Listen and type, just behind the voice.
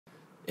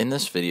In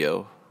this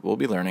video, we'll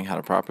be learning how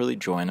to properly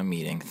join a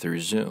meeting through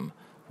Zoom.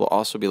 We'll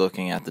also be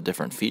looking at the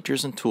different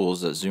features and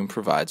tools that Zoom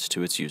provides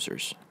to its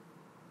users.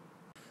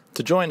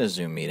 To join a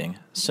Zoom meeting,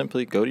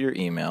 simply go to your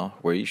email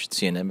where you should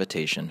see an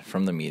invitation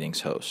from the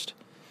meeting's host.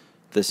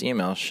 This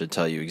email should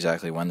tell you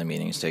exactly when the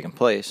meeting is taking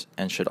place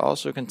and should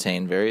also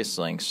contain various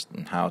links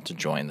on how to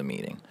join the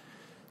meeting.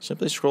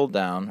 Simply scroll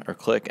down or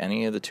click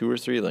any of the 2 or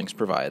 3 links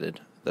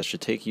provided that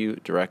should take you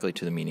directly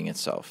to the meeting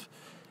itself.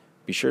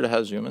 Be sure to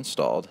have Zoom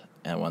installed,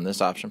 and when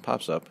this option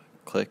pops up,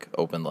 click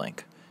Open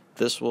Link.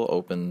 This will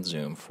open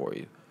Zoom for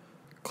you.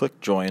 Click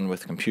Join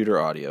with Computer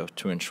Audio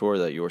to ensure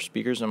that your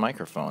speakers and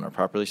microphone are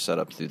properly set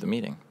up through the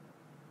meeting.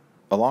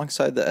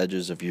 Alongside the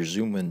edges of your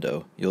Zoom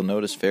window, you'll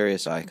notice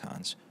various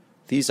icons.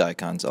 These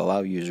icons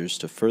allow users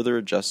to further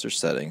adjust their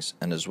settings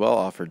and as well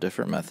offer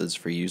different methods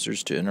for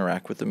users to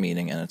interact with the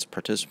meeting and its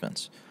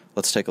participants.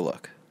 Let's take a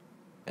look.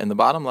 In the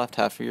bottom left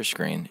half of your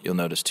screen, you'll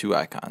notice 2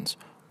 icons.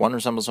 One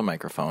resembles a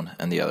microphone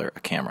and the other a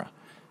camera.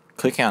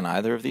 Clicking on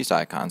either of these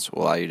icons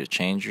will allow you to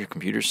change your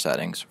computer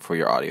settings for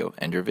your audio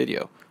and your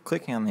video.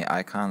 Clicking on the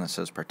icon that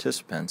says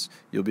Participants,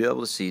 you'll be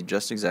able to see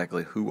just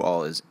exactly who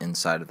all is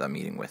inside of that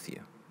meeting with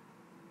you.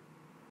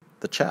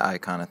 The chat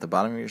icon at the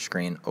bottom of your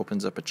screen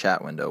opens up a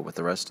chat window with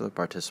the rest of the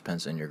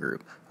participants in your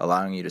group,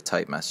 allowing you to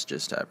type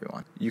messages to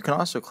everyone. You can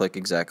also click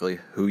exactly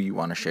who you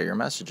want to share your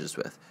messages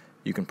with.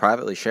 You can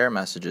privately share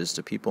messages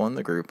to people in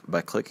the group by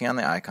clicking on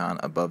the icon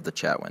above the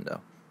chat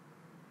window.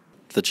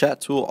 The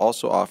chat tool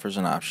also offers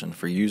an option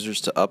for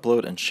users to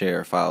upload and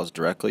share files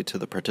directly to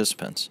the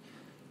participants.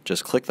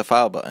 Just click the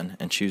file button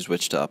and choose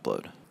which to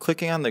upload.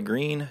 Clicking on the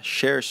green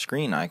Share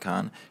Screen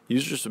icon,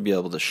 users will be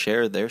able to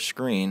share their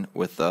screen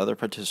with the other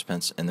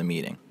participants in the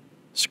meeting.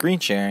 Screen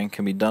sharing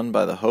can be done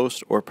by the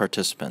host or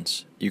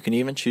participants. You can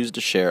even choose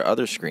to share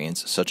other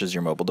screens, such as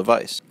your mobile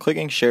device.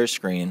 Clicking Share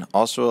Screen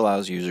also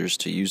allows users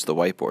to use the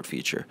whiteboard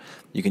feature.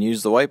 You can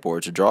use the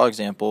whiteboard to draw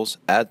examples,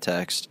 add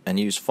text, and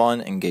use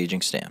fun,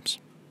 engaging stamps.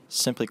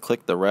 Simply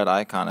click the red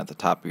icon at the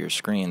top of your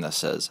screen that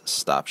says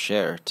Stop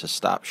Share to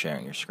stop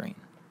sharing your screen.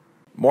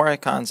 More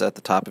icons at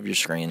the top of your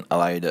screen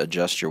allow you to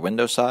adjust your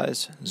window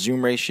size,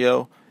 zoom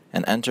ratio,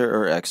 and enter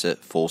or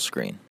exit full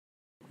screen.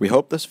 We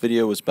hope this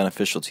video was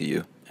beneficial to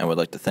you and would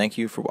like to thank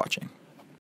you for watching.